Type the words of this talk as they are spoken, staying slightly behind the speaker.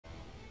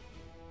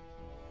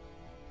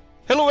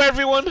Hello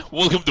everyone,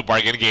 welcome to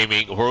Bargain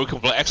Gaming, where we can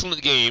play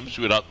excellent games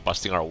without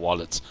busting our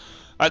wallets.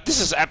 This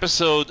is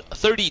episode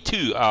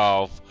 32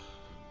 of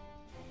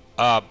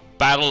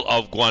Battle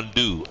of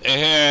Guandu,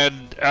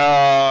 and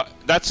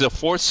that's the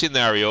fourth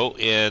scenario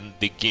in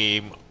the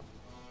game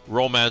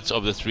Romance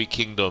of the Three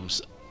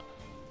Kingdoms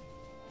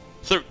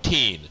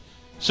 13.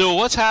 So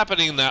what's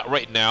happening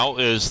right now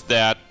is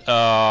that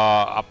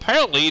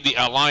apparently the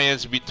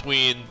alliance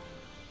between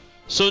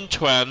Sun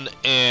Quan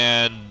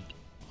and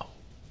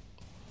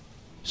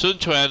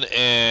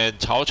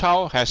Cao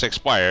Cao has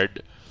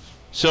expired.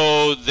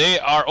 So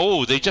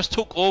they just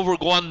took over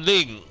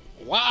Guanling.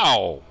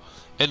 Wow.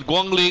 And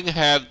Guanling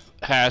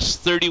has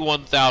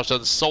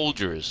 31,000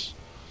 soldiers.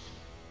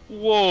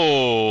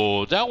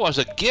 Whoa, that was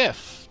a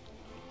gift.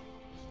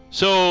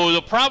 So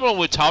the problem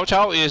with Cao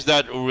Cao is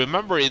that,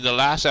 remember in the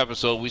last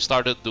episode we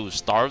started to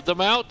starve them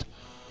out?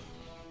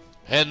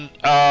 And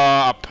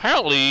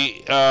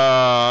apparently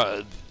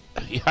yeah,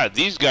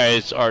 these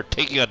guys are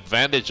taking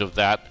advantage of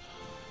that,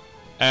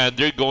 and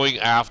they're going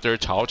after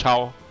Cao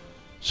Cao.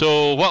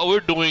 So what we're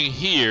doing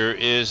here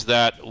is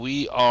that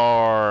we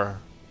are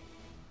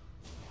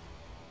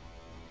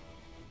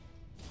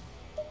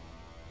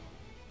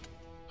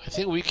I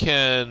think we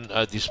can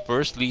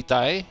disperse Li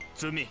Tai.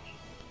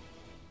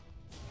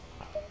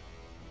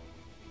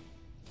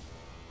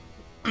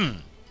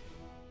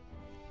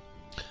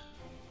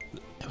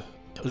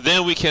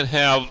 Then we can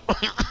have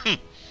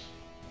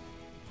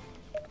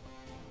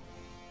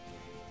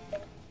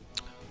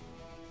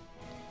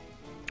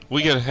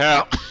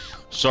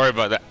sorry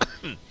about that.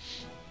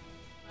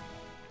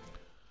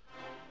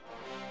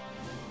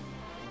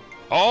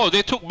 Oh,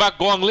 they took back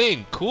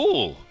Guangling.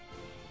 Cool.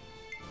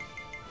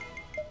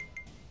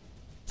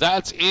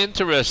 That's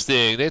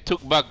interesting. They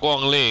took back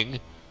Guangling.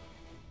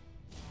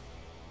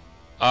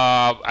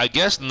 I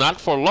guess not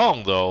for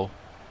long though.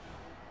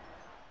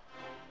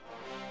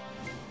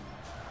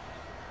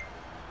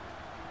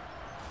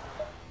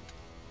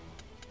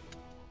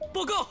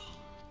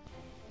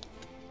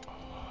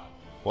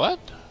 What?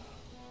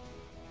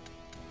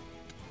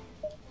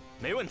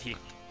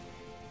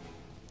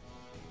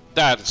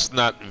 That's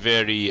not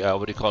very,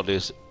 what do you call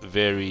this?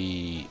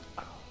 Very...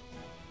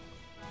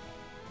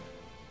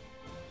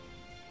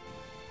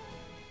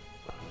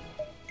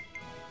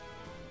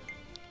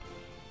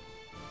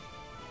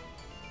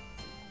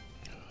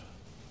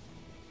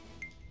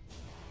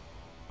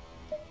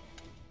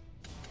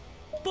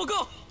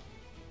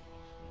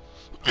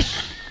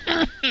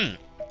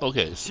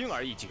 Okay.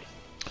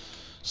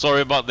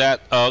 Sorry about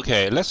that.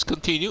 Okay, let's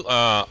continue.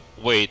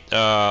 Wait,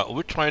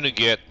 we're trying to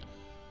get...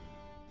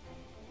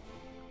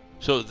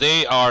 So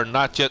they are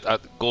not yet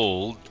at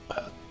gold.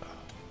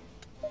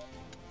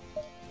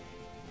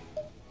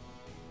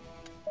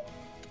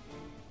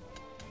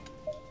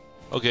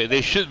 Okay,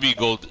 they should be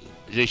gold.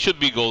 They should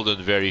be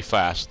golden very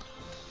fast.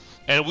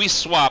 And we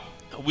swap.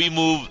 We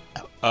move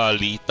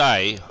Li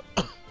Tai.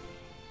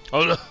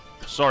 Oh,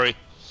 sorry.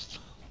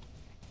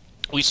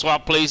 We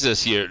swap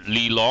places here.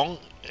 Li Long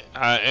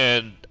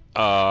and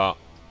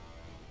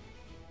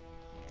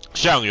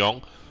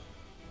Xiangyong.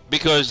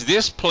 Because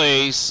this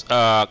place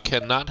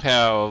cannot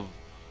have,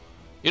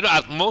 you know,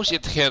 at most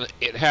it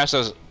has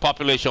a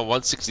population of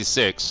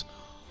 166,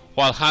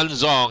 while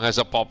Hanzong has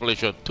a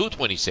population of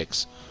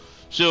 226.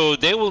 So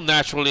they will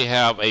naturally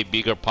have a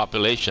bigger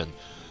population,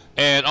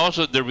 and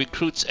also the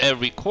recruits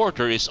every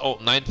quarter is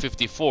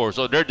 954,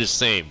 so they're the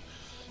same.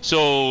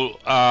 So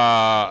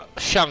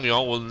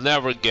Xiangyong will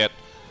never get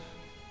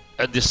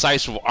a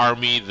decisive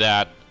army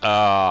that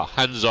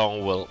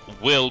Hanzong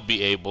will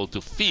be able to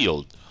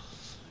field.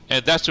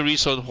 And that's the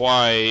reason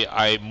why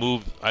I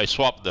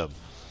swapped them.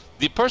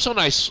 The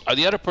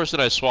other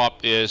person I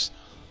swapped is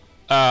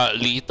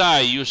Li Tai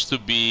used to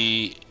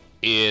be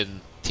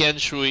in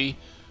Tianshui,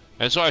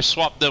 and so I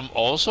swapped them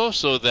also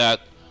so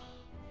that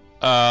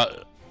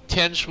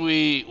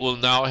Tianshui will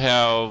now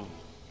have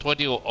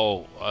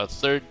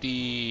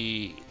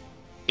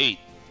 38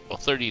 or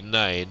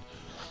 39,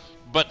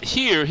 but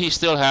here he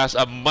still has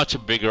a much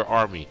bigger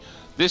army.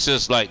 This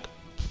is like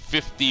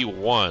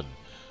 51.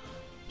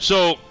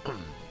 So.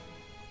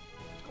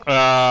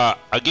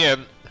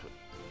 Again,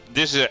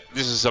 this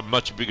is a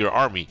much bigger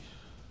army,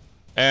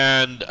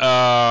 and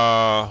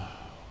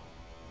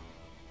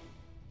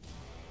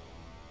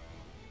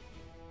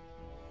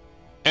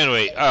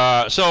anyway,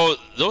 so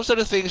those are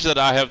the things that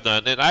I have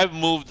done, and I've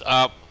moved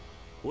up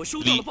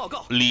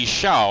Li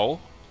Shao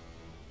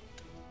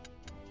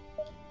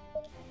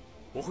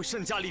from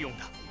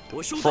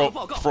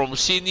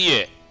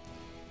Xinye.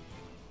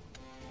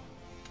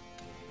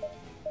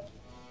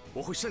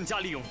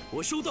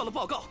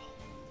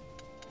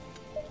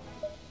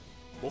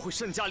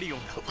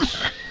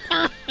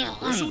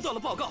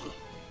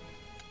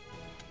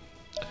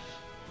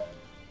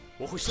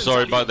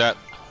 Sorry about that.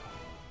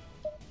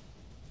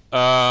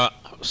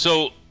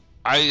 So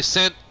I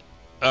sent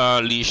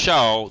Li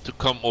Shao to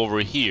come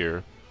over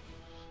here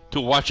to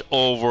watch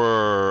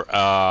over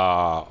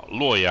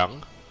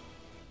Luoyang.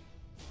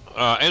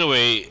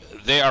 Anyway,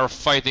 they are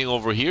fighting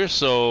over here,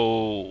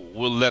 so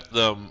we'll let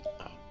them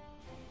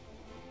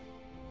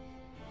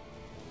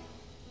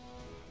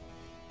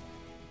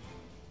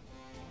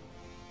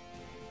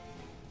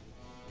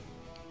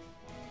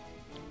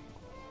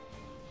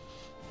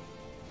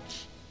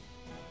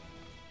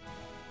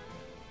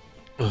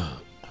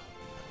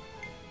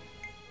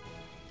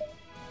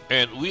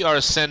And we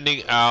are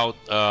sending out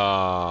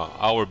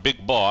our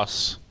big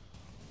boss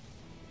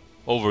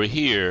over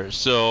here.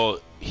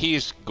 So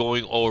he's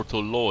going over to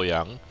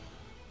Loyang.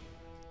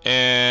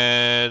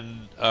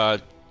 And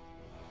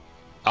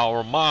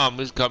our mom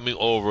is coming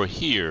over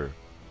here.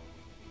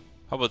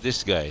 How about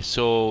this guy?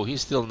 So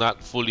he's still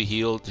not fully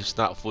healed. He's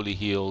not fully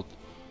healed.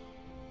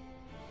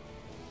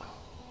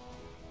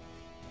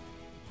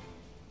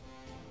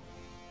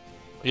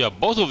 Yeah,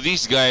 both of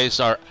these guys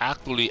are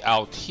actually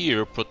out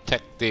here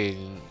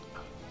protecting.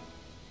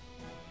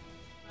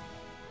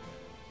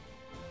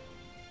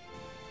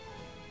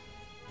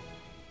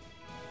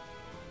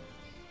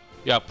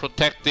 Yeah,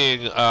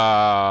 protecting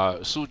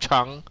Su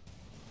Chang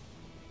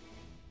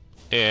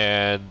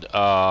and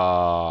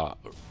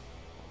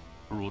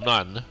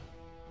Runan.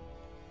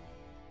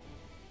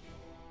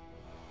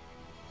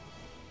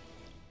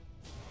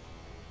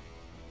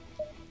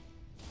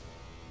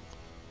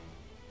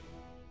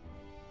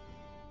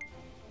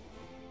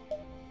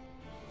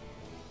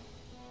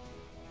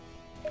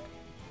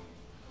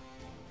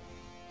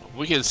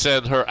 We can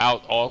send her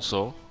out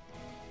also.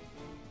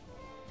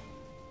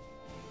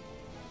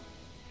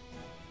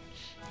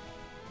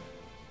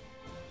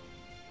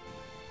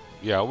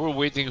 Yeah, we're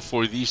waiting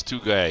for these two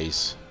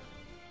guys.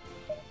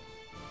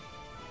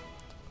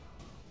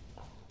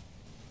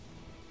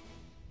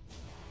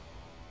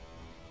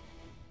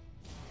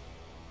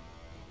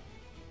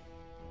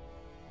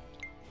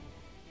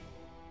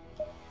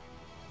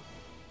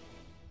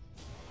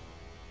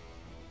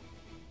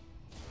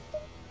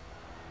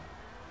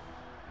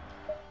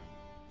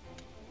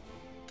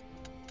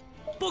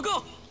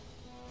 Go!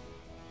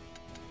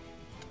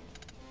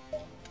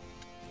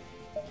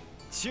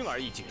 轻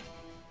而易举。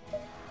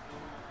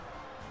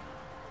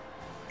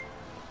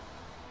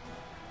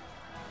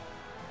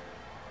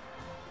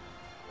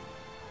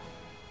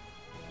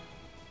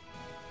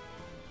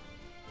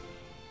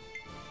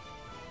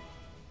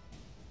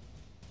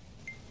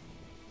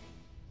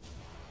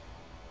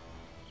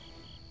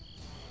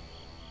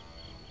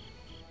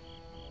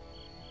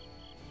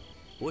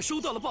我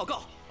收到了报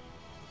告。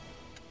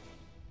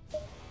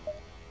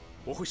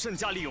 我会慎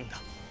加利用的，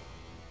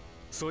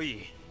所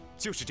以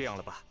就是这样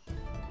了吧。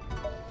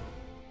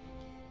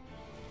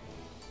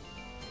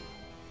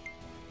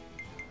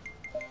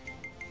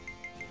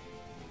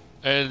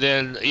And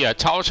then, yeah,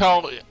 Cao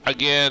Cao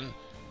again.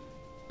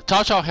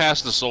 Cao Cao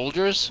has the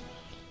soldiers,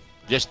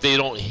 just they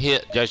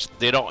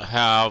don't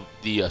have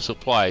the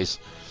supplies,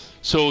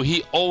 so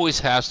he always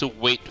has to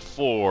wait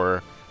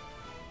for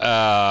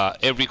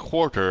every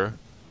quarter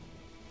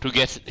to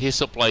get his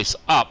supplies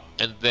up,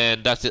 and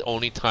then that's the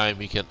only time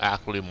he can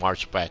actually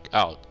march back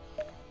out.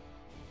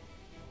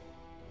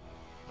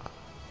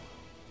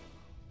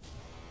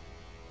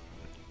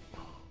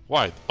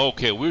 Right,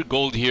 okay, we're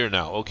gold here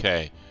now,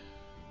 okay.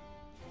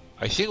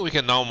 I think we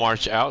can now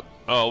march out.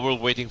 Oh, we're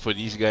waiting for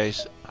these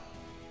guys.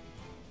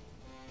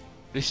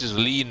 This is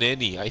Li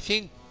Neni. I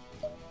think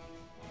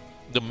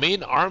the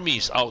main army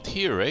is out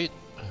here, right?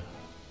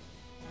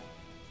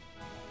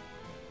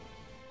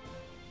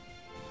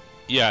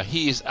 Yeah,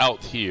 he is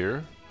out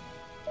here.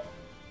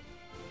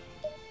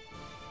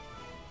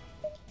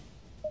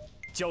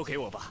 交给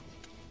我吧。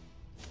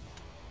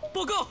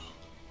报告。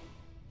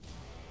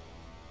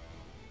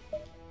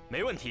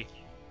没问题。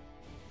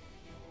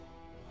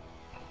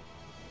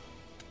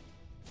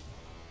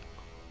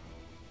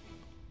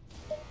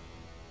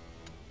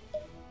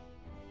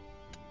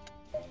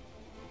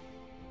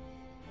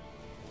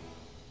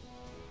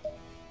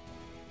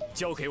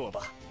交给我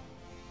吧。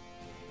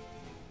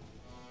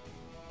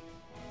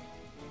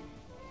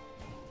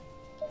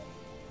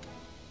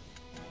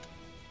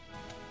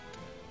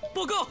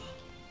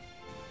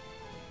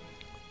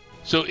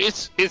 So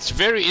it's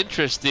very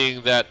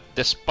interesting that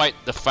despite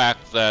the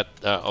fact that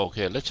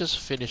okay, let's just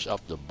finish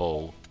up the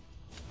bow.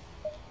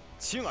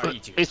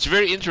 It's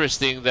very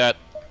interesting that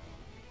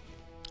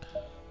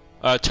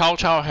Cao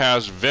Cao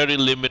has very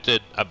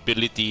limited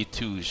ability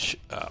to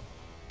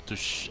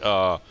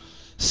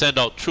send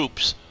out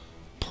troops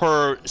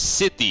per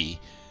city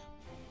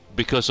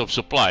because of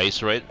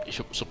supplies, right?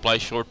 Supply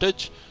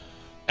shortage,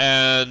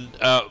 and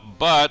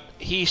but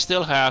he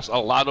still has a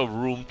lot of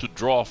room to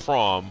draw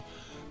from.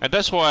 And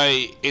that's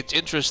why it's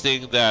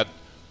interesting that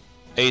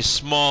a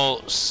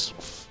small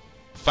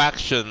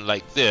faction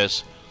like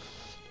this,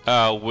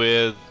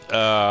 with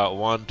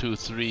 1, 2,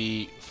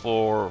 3,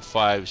 4,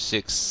 5,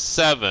 6,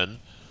 7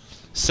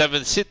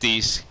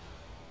 cities,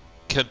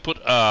 can put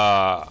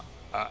has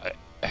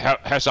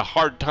a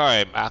hard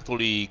time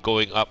actually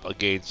going up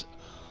against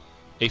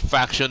a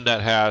faction that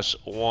has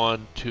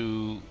 1,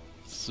 2,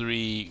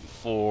 3,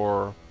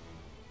 4.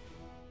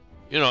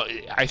 You know,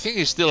 I think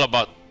it's still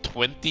about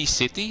 20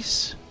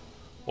 cities.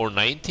 Or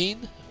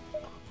 19?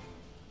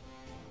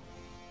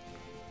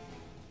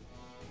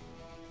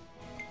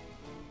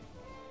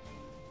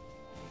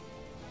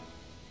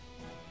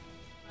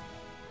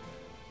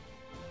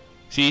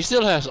 See, he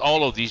still has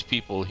all of these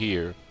people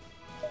here.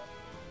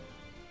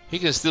 He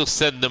can still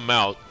send them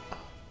out.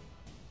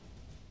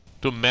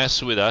 to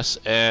mess with us.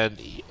 And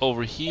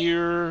over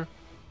here,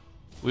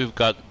 we've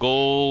got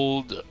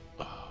gold.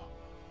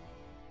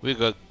 We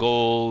got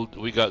gold.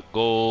 We got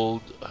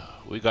gold.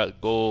 We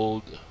got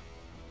gold.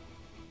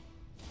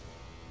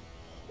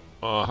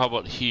 How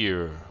about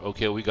here?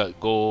 Okay, we got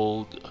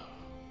gold.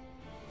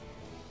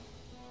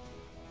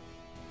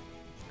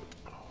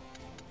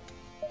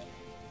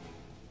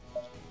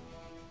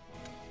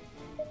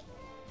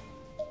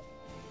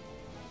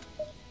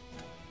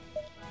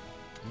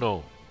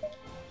 No.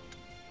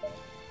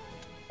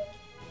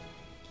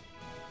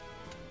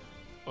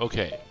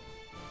 Okay.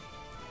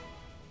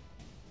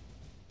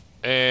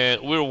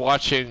 And we're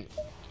watching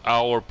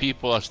our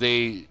people as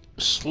they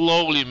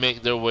slowly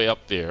make their way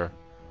up there.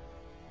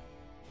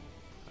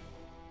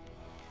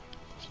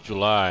 It's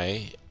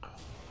July.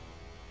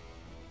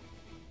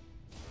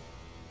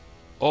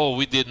 Oh,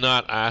 we did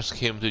not ask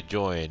him to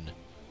join.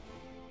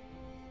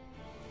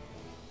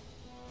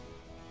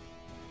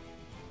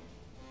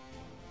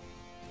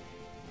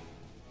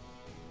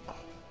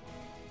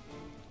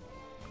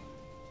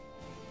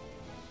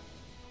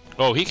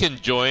 Oh, he can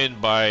join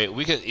by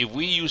if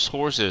we use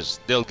horses,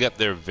 they'll get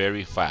there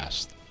very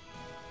fast.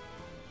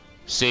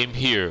 Same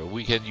here,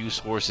 we can use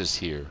horses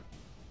here.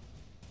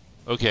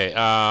 Okay,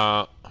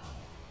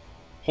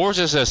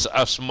 horses has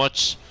as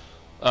much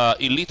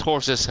elite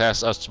horses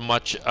has as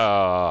much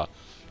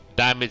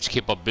damage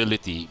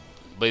capability,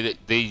 but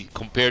they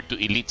compared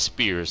to elite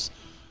spears,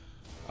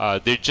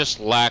 they just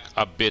lack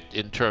a bit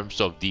in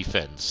terms of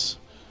defense.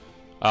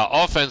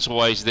 Offense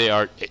wise, they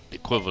are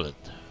equivalent.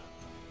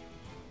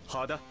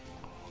 好的。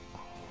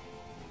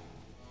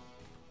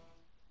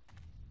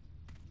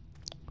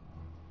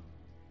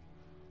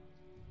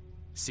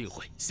幸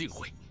会，幸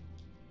会。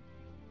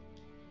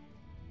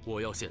我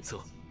要献策。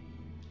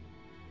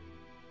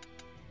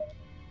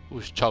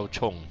Who's Chao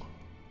Chong?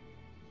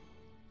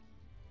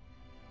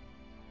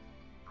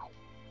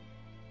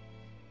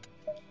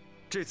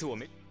 这次我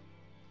没。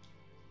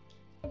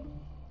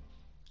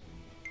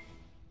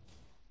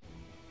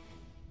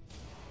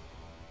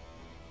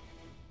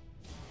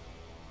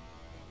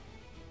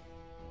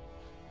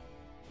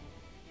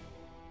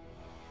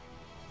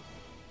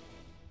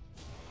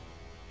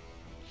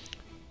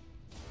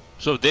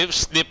So they've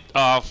snipped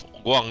off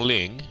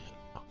Guangling.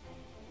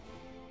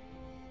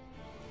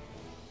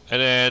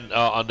 And then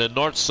on the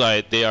north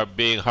side, they are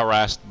being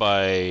harassed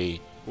by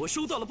我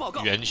收到了报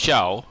告。 Yuan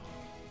Xiao.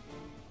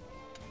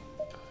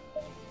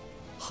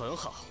 很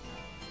好。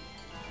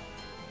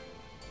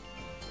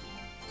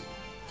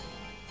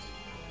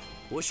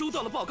我收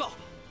到了报告。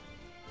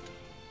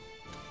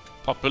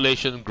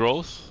 Population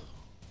growth.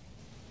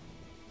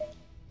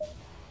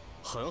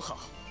 很好。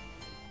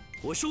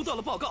我收到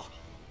了报告。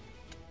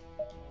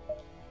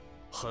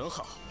很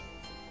好。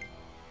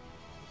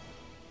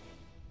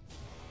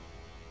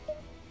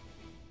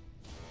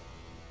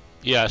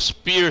 Yeah,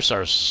 spears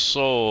are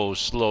so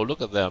slow.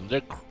 Look at them.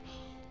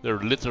 They're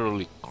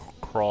literally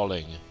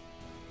crawling.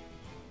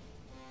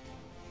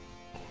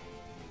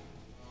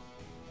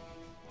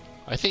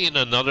 I think in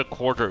another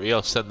quarter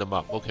he'll send them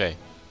up. Okay.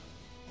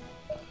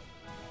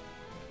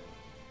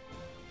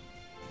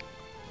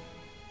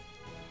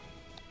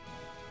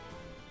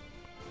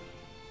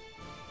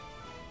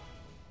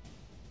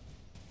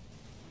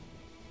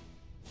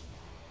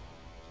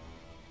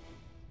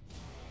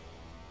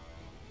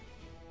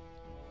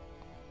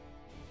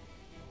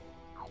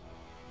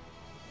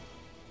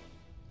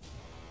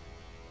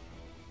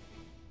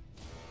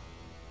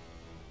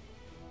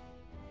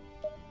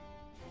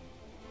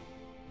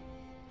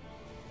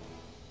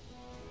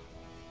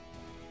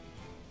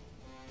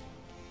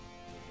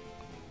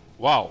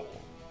 Wow.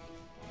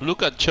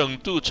 Look at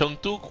Chengdu.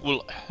 Chengdu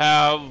will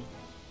have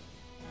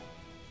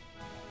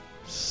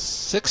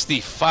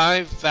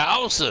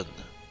 65,000.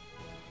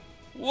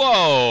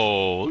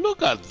 Whoa.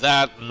 Look at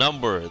that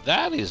number.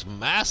 That is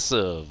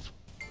massive.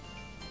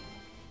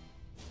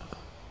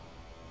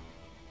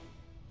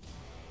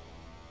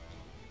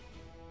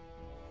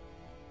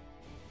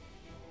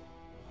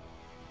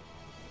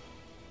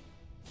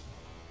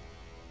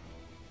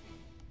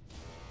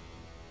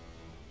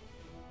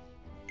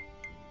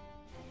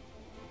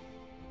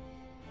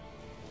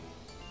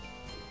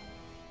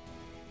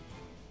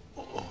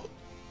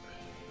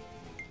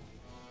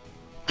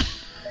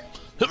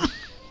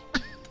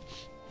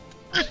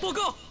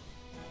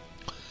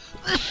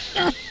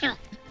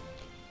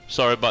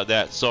 Sorry about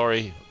that.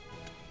 Sorry.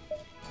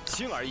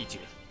 轻而易举。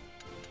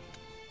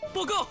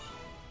报告。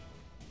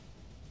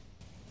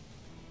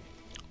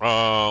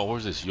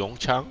 Where's this?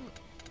 Yongchang?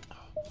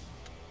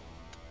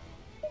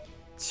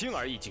 轻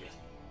而易举。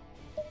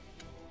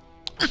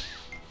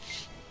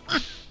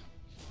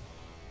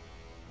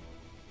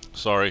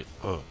 Sorry.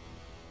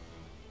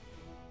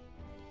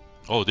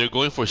 Oh, they're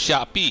going for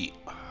Xiapi.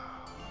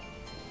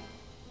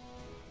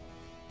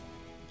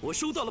 我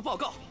收到了报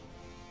告。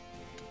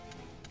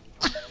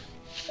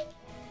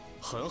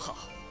很好。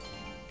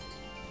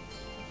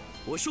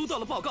我收到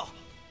了报告。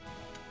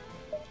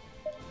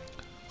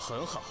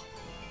很好。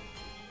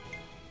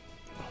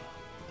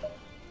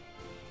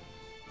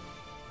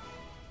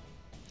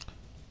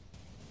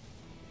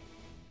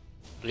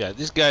Yeah,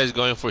 this guy is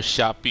going for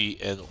Shopee,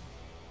 and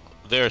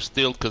they're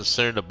still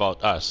concerned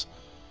about us.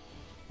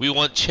 We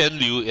want Chen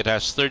Liu. It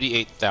has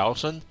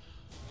 38,000.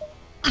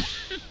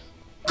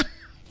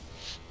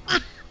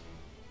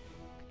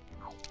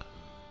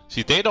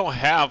 See, they don't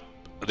have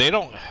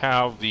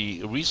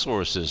the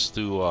resources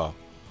to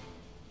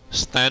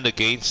stand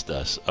against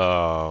us.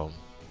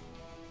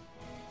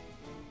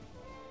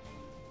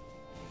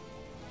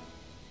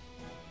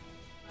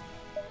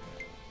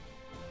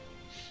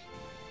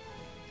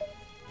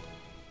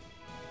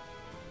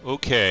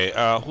 Okay,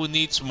 who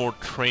needs more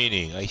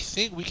training? I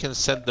think we can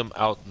send them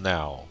out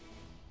now.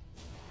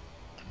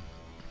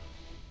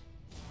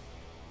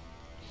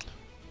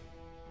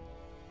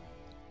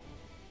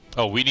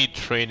 Oh, we need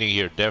training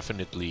here,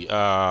 definitely.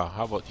 How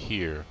about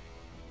here?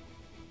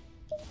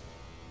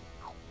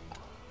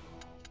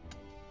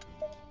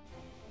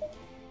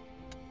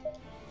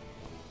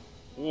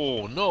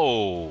 Oh,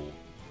 no!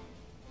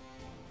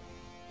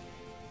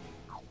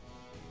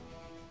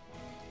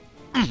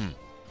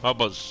 How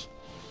about...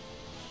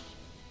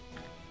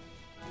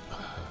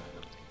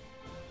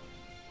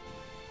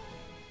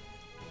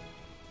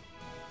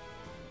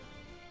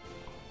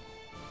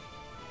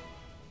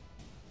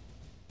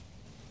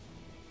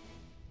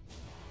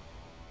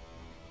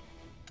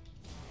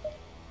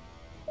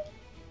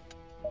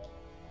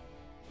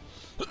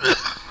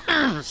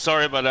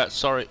 Sorry about that,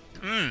 sorry.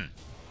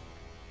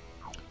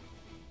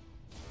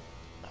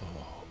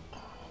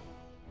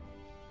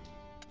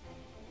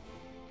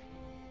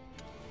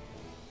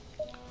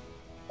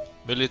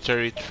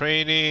 Military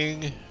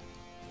training.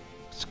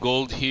 It's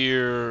gold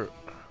here.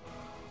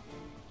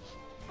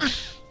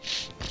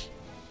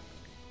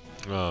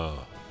 Uh.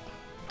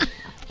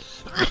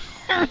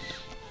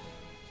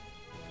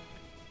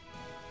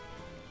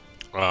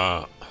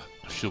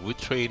 Should we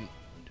train?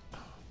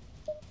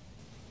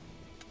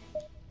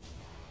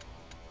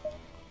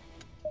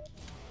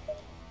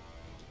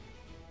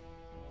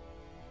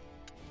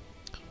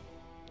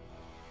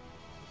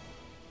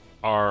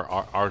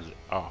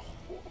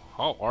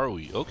 How are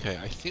we? Okay,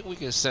 I think we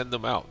can send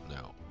them out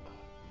now.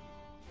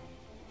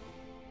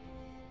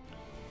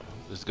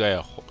 This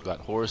guy got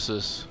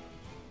horses.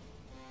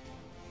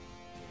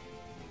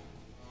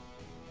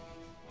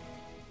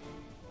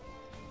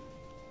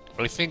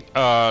 I think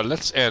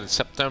let's end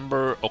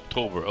September,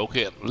 October.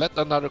 Okay, let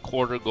another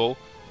quarter go.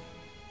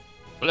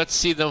 Let's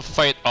see them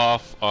fight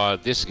off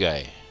this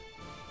guy.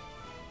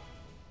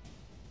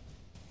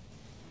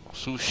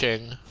 Su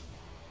Sheng.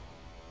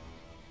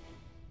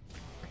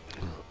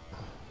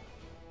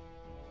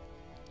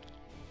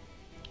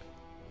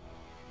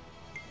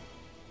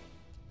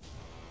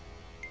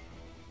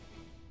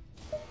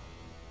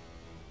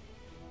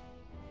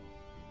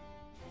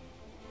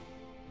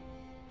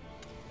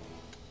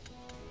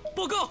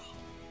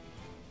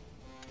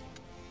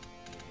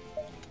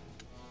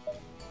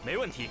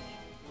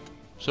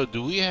 So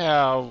do we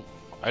have...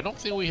 I don't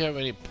think we have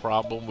any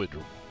problem with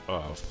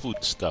food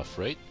stuff,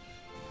 right?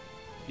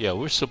 Yeah,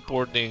 we're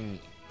supporting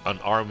an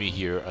army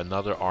here,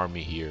 another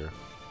army here,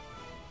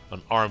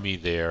 an army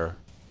there.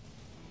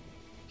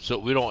 So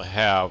we don't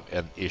have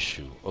an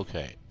issue.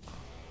 Okay.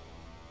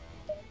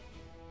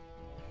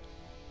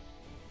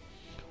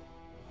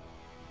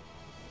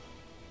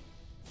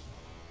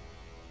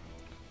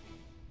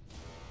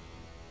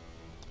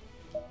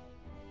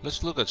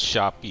 Let's look at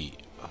Shopee.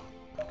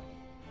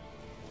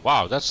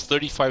 Wow, that's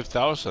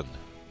 35,000.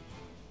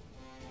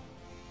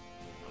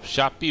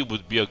 Shopee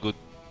would be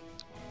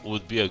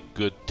a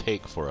good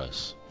take for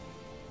us.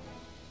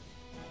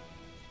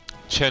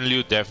 Chen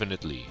Liu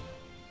definitely.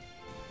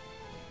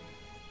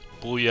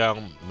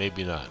 Puyang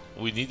maybe not.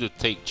 We need to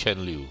take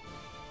Chen Liu.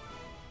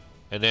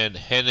 And then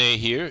Hene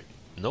here.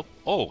 Nope.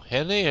 Oh,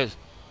 Hene has...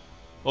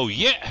 Oh,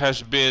 Ye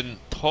has been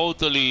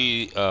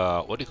totally...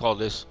 what do you call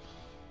this?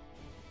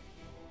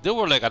 They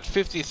were like at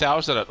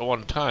 50,000 at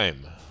one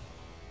time.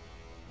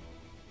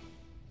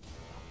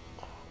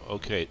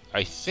 Okay,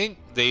 I think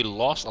they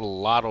lost a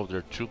lot of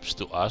their troops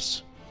to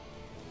us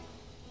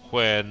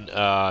when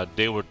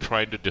they were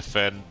trying to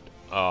defend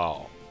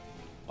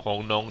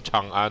Hongnong,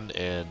 Chang'an,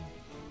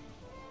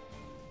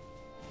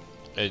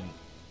 and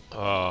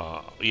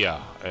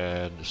yeah,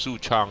 and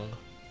Suchang.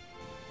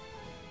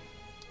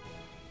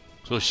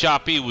 So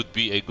Shopee would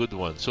be a good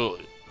one. So,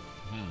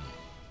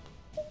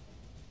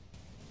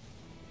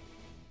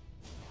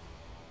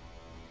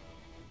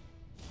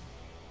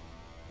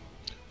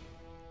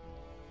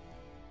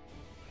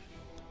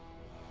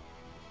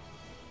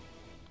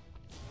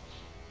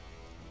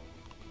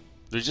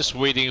 they're just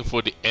waiting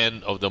for the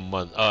end of the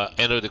month,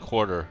 end of the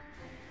quarter,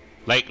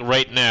 like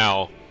right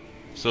now.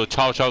 So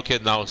Cao Cao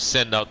can now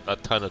send out a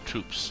ton of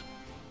troops.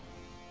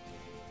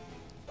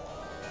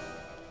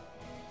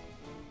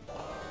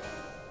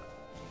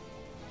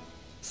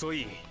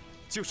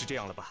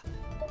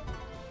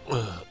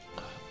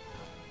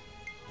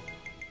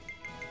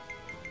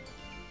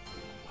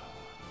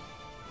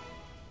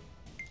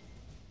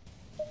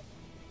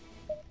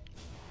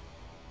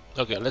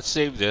 Okay, let's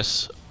save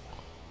this.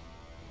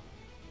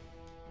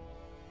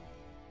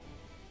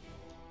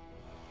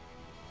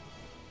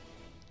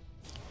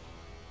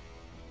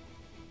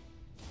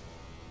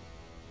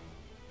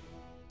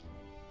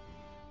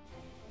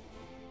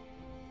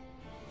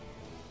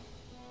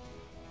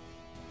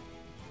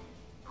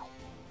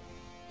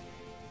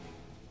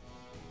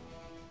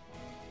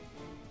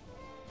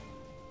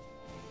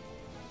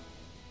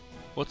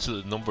 What's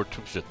the number of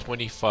troops at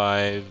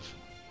 25?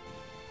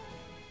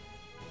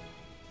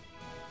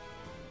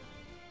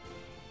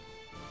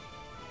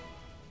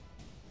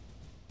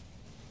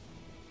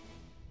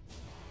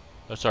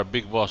 That's our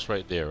big boss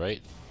right there,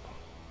 right?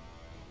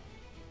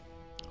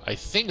 I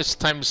think it's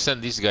time to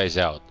send these guys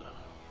out.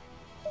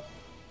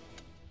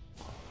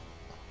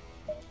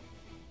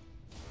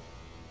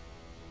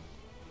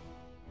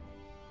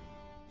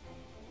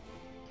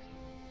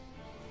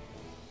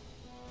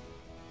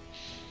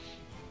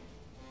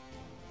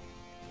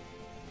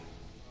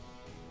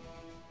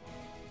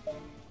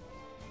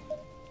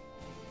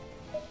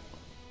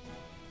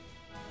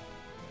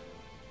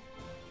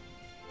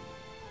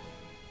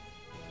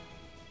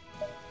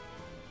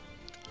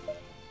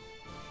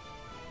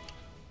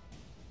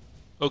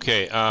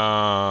 Okay,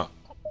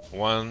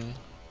 1,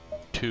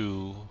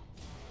 2.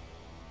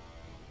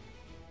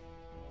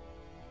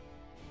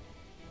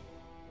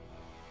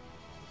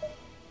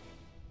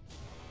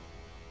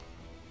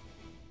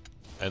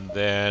 And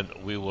then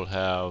we will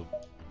have.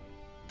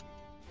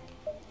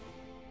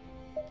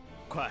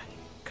 快，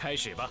开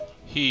始吧！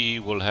 He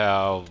will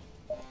have.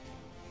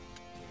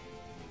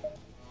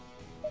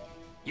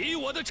 以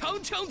我的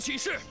长枪起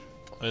誓。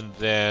 And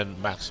then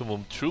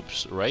maximum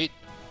troops, right?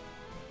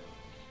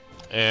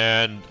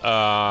 And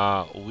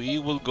we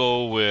will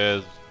go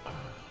with.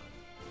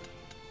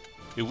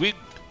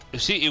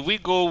 If we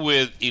go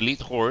with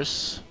elite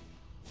horse,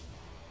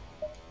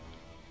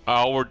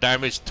 our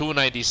damage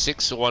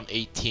 296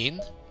 118,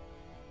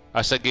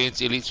 as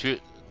against elite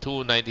spirit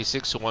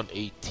 296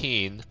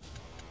 118,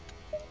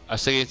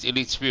 as against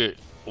elite spirit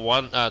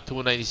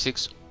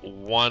 296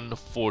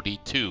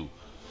 142.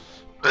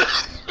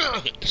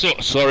 So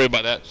sorry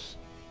about that.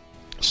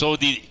 So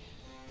the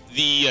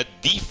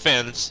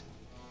defense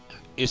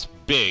is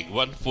big,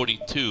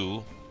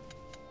 142.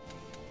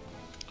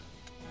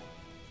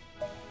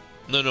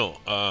 No.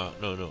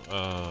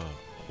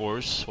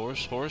 Horse.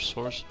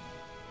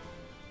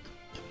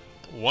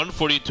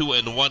 142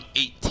 and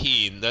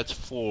 118. That's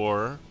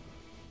 4,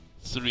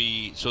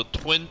 3. So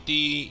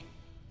 20,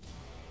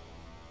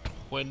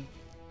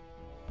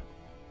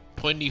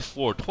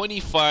 24,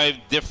 25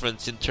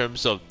 difference in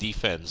terms of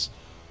defense.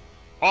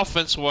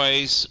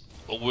 Offense-wise,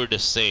 we're the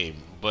same,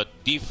 but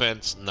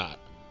defense not.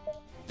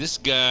 This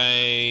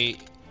guy,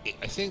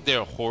 I think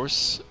they're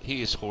horse.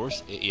 He is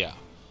horse. Yeah.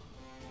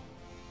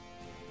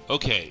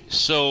 Okay,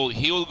 so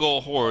he will go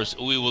horse.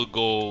 We will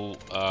go.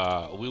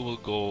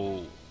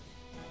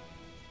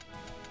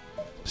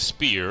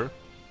 Spear.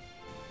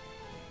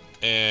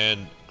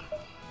 And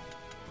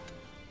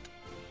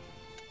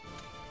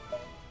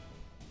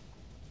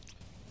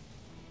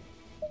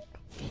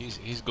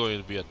he's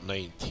going to be at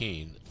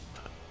 19.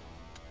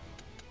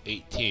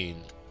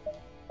 18.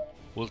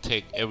 We'll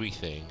take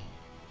everything.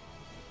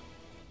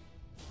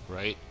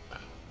 Right? "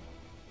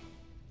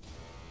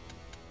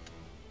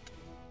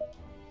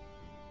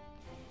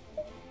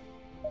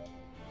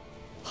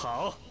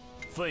好，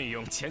奋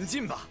勇前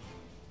进吧！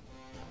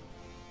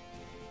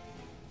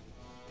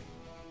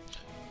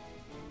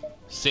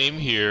 Same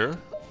here.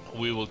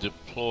 We will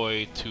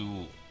deploy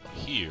to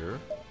here.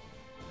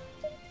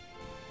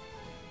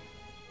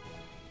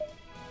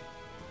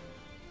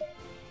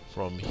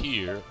 From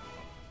here,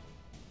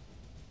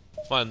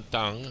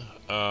 Fantang,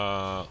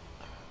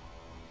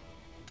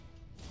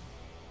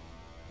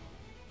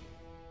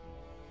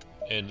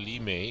 and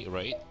Limei,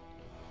 right?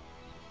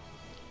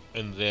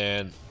 And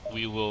then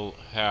we will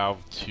have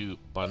to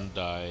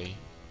Bandai.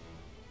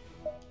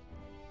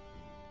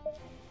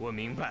 我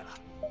明白了。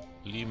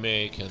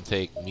 Limei can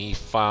take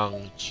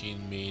Mifang,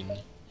 Qinmin.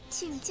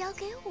 请交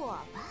给我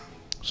吧。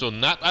 So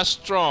not as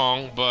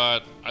strong,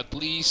 but at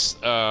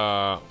least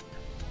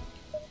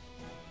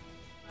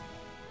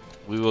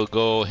we will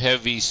go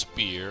heavy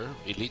spear,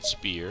 elite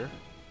spear.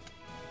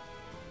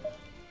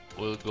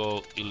 We'll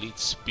go elite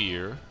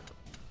spear.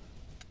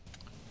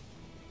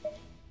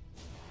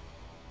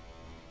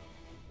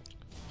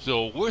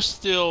 So we're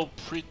still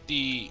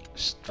pretty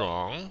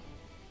strong.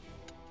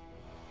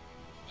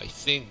 I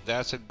think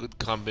that's a good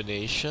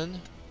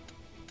combination.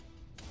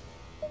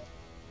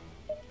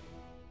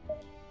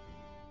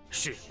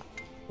 是，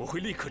我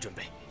会立刻准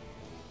备。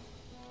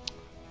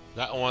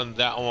 That one,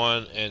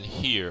 and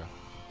here.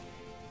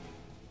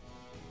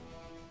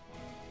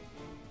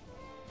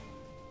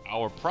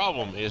 Our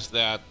problem is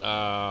that,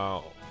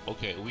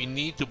 okay, we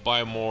need to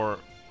buy more.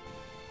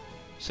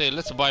 Say,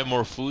 let's buy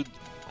more food.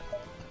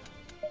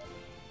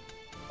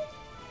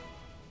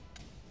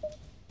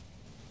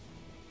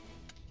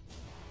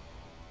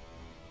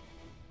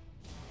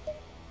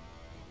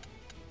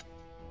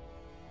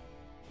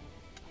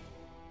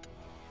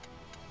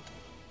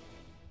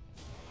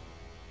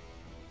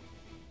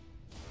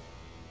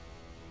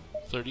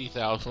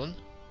 $30,000.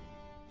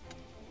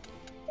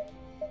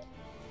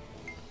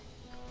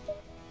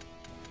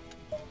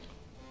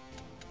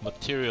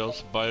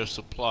 Materials,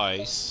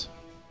 biosupplies.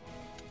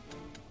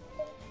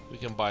 We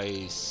can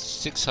buy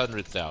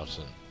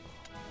 600,000.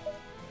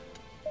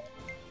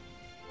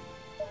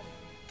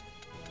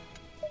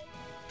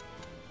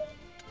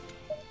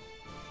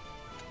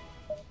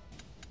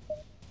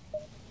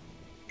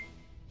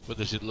 What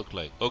does it look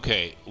like?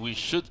 Okay, we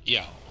should,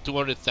 yeah,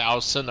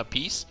 200,000 a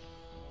piece.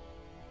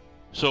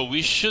 So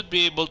we should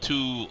be able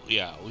to,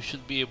 yeah, we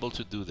should be able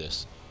to do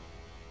this.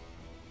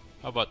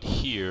 How about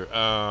here?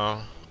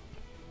 Wow,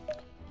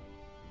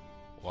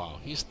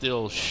 he's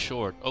still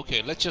short.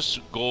 Okay, let's just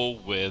go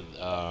with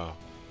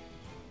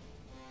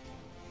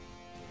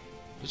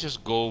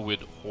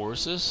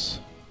horses.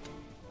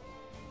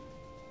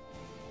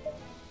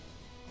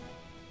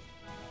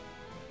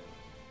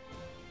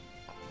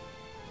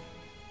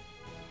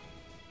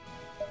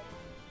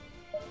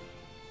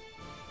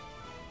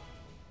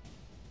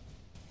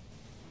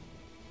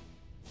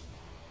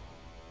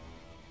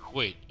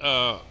 Wait,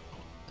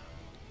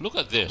 look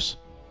at this.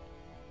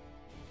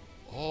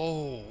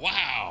 Oh,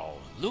 wow.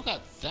 Look at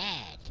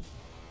that.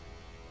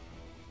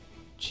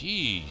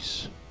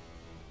 Jeez.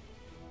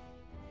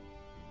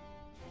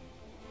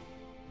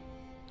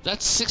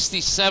 That's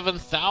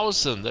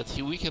 67,000 that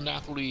we can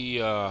actually,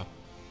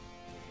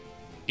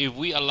 if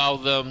we allow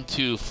them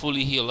to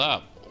fully heal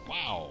up.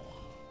 Wow.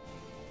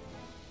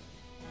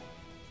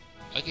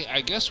 Okay,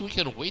 I guess we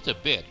can wait a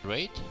bit,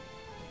 right?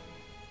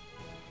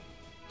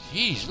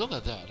 Jeez, look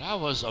at that. That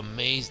was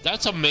amazing.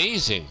 That's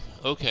amazing.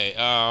 Okay,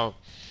 and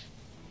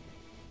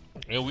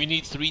we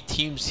need 3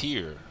 teams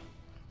here.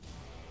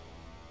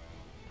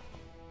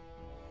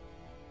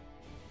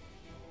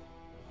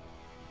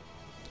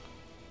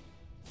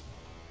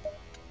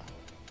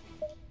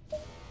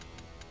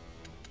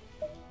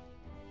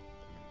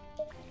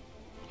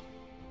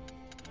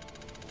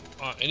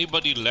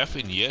 Anybody left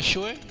in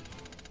Yeshua?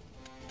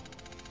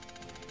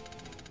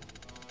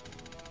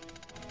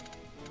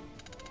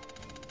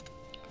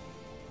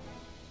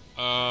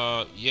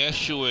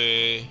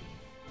 Yeshua.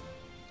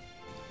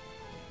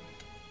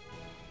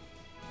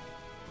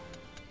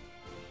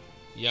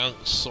 Yang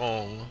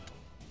Song.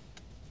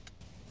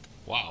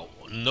 Wow,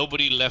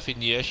 nobody left in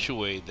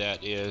Yeshua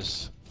that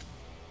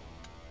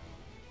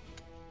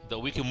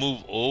we can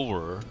move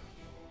over.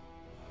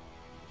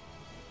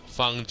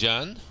 Fang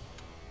Jan.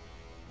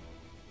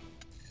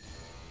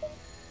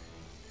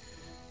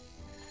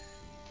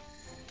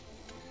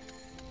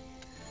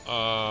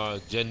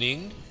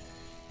 Jianing.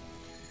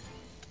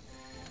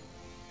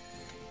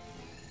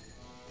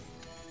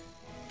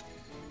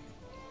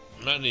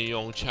 Not in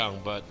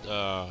Yongchang, but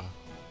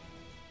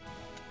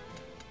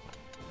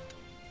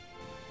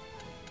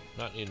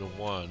not in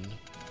one.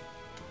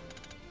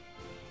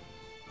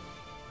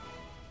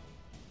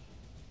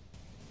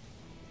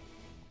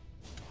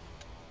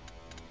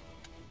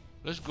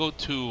 Let's go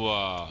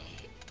to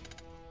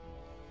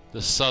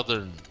the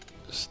southern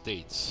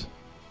states.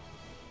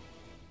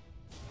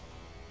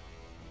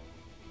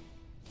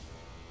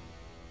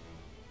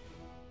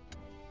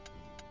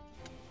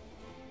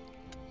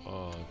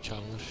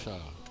 Changsha,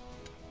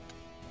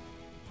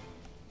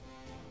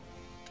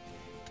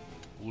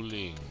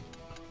 Wuling,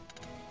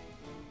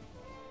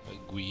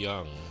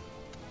 Guiyang.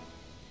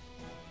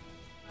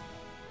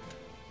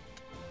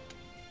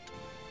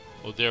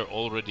 Oh, they're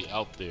already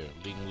out there.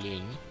 Ling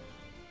Ling.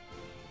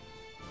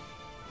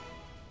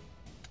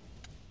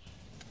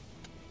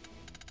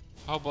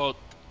 How about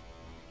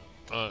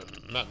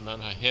not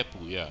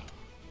Nanhahepu, yeah.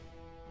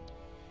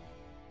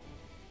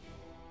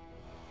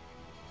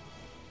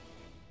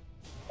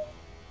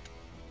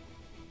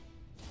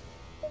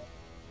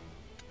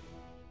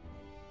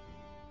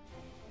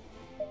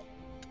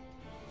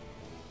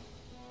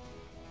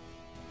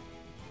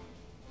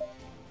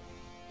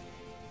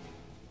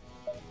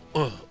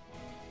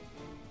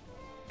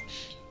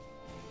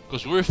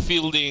 Because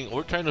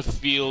we're trying to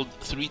field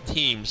 3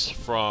 teams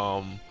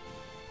from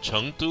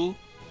Chengdu.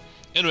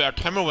 Anyway, our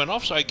timer went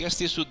off, so I guess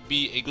this would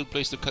be a good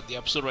place to cut the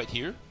episode right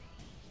here.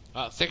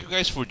 Thank you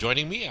guys for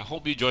joining me. I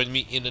hope you join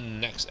me in the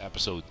next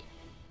episode.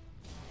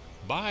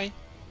 Bye.